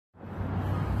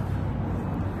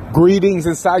Greetings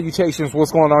and salutations.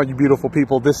 What's going on, you beautiful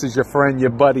people? This is your friend, your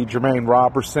buddy, Jermaine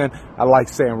Robertson. I like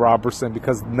saying Robertson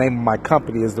because the name of my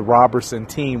company is the Robertson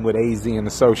Team with AZ and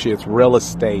Associates Real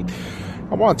Estate.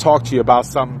 I want to talk to you about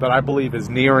something that I believe is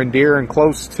near and dear and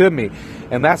close to me,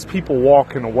 and that's people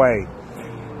walking away.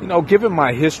 You know, given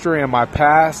my history and my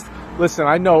past, listen,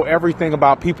 I know everything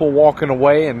about people walking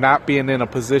away and not being in a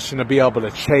position to be able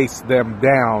to chase them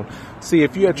down. See,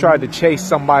 if you had tried to chase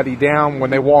somebody down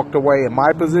when they walked away in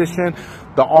my position,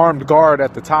 the armed guard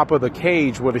at the top of the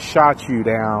cage would have shot you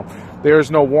down.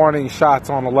 There's no warning shots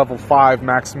on a level 5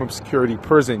 maximum security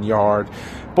prison yard.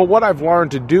 But what I've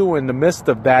learned to do in the midst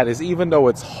of that is, even though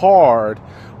it's hard,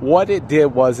 what it did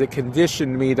was it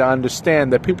conditioned me to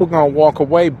understand that people are going to walk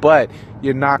away, but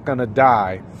you're not going to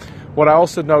die. What I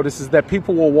also notice is that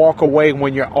people will walk away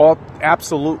when you're all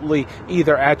absolutely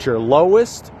either at your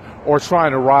lowest or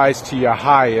trying to rise to your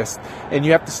highest. And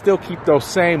you have to still keep those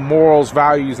same morals,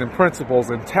 values, and principles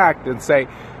intact and say,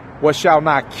 what shall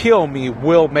not kill me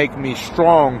will make me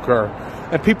stronger.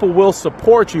 And people will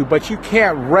support you, but you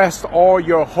can't rest all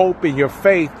your hope and your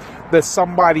faith that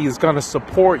somebody is going to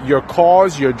support your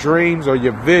cause, your dreams, or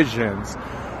your visions.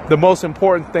 The most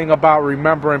important thing about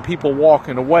remembering people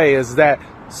walking away is that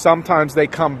sometimes they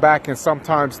come back and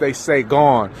sometimes they stay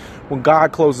gone. When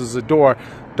God closes a door,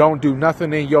 don't do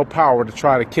nothing in your power to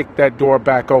try to kick that door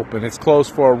back open. It's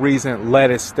closed for a reason.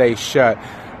 Let it stay shut.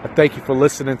 I thank you for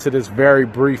listening to this very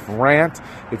brief rant.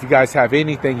 If you guys have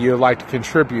anything you'd like to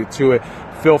contribute to it,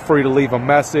 feel free to leave a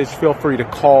message. Feel free to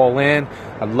call in.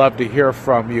 I'd love to hear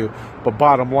from you. But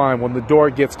bottom line, when the door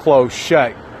gets closed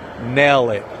shut, nail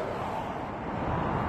it.